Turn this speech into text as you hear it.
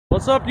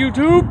What's up,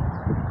 YouTube?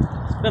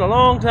 It's been a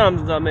long time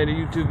since I made a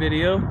YouTube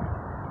video.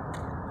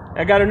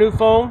 I got a new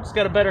phone, it's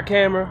got a better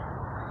camera,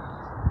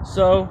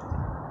 so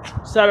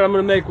decided I'm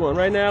gonna make one.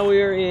 Right now we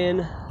are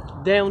in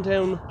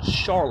downtown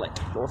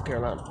Charlotte, North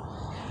Carolina,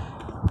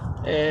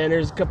 and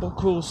there's a couple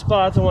cool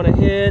spots I want to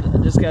hit. I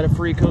just got a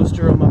free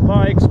coaster on my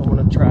bike, so I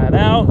want to try it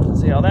out and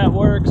see how that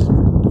works,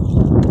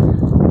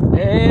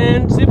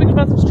 and see if we can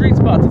find some street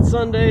spots. It's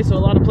Sunday, so a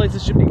lot of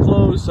places should be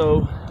closed,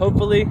 so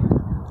hopefully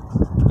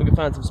we can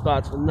find some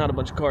spots with not a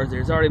bunch of cars there.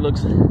 It already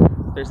looks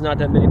there's not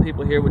that many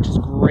people here, which is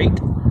great.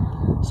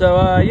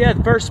 So yeah,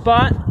 the first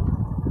spot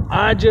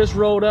I just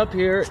rolled up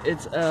here.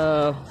 It's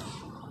a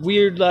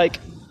weird like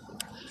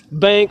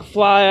bank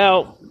fly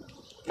out.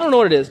 I don't know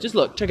what it is. Just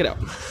look, check it out.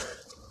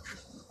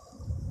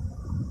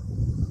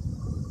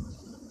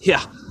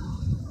 Yeah,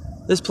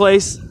 this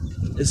place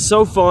is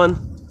so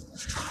fun,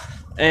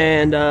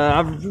 and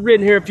I've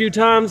ridden here a few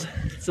times.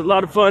 It's a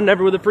lot of fun,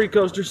 never with a free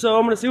coaster, so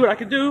I'm gonna see what I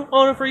can do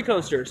on a free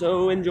coaster,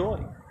 so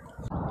enjoy.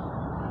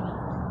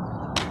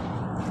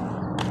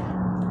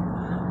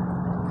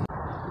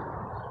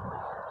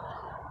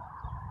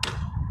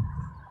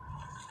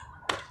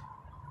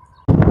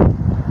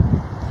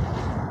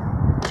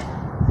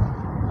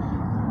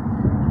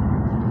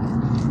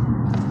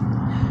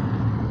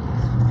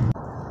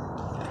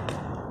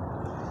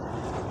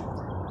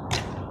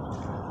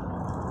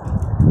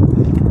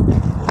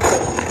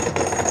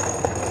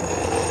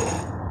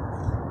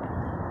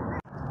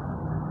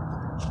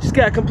 Just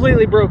got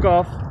completely broke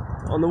off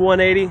on the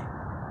 180.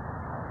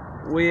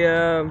 We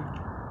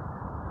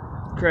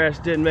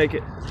crashed, didn't make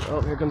it.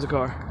 Oh, here comes a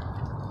car.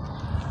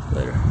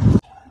 Later.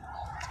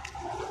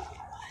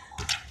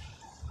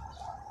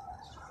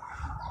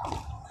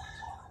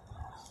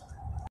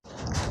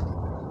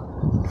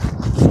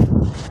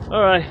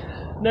 All right,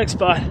 next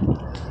spot.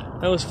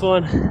 That was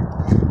fun.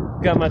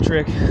 Got my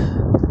trick.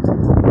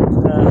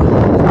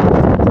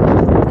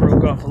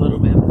 Broke off a little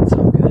bit, but it's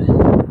all good.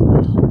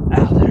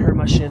 Ow, that hurt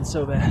my shin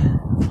so bad.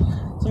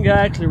 Some guy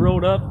actually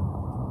rolled up.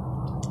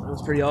 It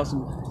was pretty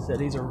awesome. He said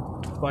he's a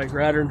bike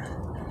rider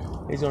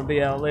and he's gonna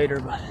be out later,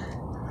 but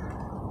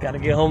gotta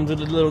get home to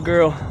the little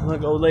girl.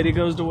 Like old lady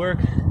goes to work,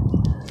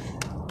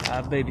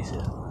 I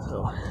babysit,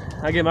 so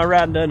I get my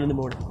riding done in the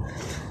morning.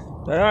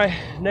 But all right,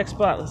 next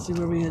spot. Let's see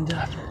where we end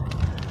up.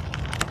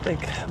 I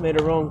think I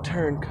made a wrong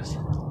turn because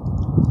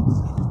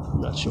I'm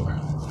not sure.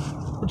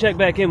 We'll check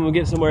back in when we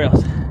get somewhere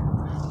else.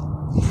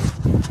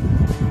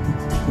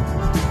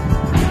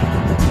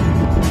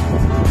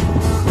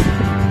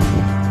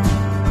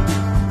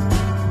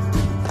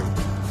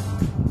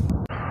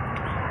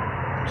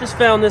 Just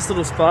found this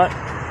little spot.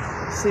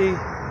 See,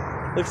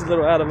 looks a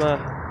little out of my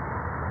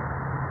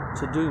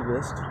to-do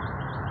list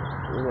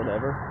or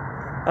whatever.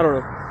 I don't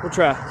know. We'll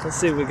try. Let's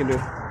see what we can do.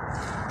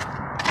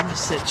 I'm gonna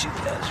set you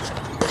guys right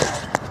here.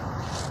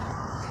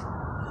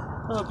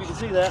 I hope you can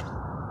see that.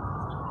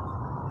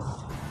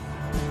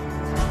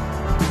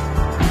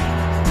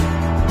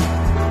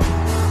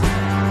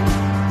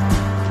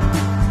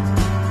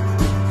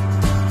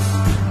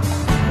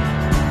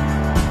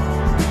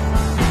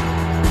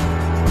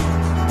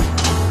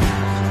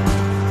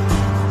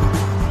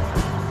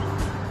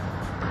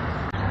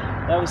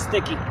 That was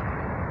sticky.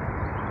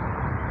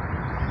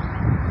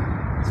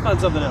 Let's find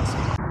something else.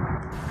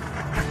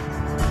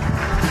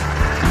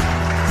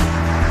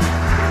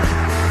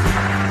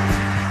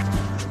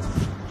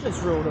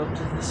 Just rolled up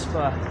to this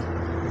spot.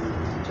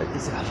 Check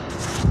this out.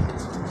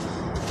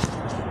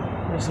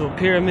 Nice little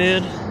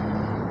pyramid.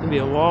 Maybe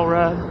a wall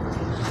ride.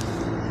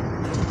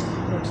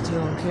 Hard to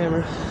tell on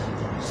camera.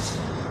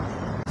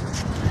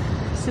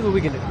 Let's see what we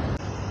can do.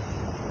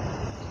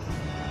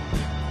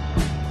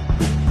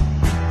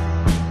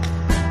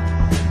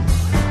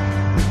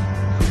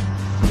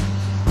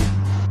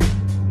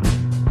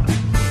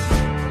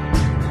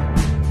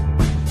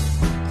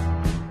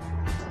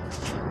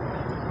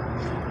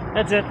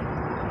 That's it.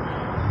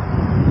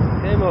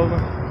 Game over.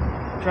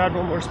 Tried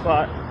one more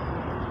spot.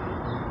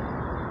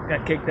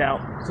 Got kicked out.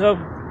 So,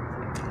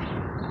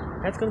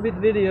 that's going to be the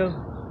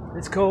video.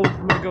 It's cold.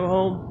 I'm going to go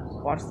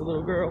home, watch the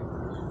little girl.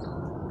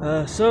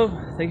 So,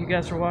 thank you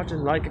guys for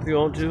watching. Like if you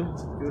want to.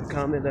 Do a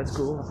comment. That's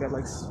cool. I've got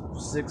like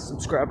 6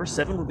 subscribers.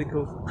 7 would be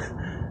cool.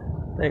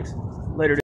 Thanks. Later.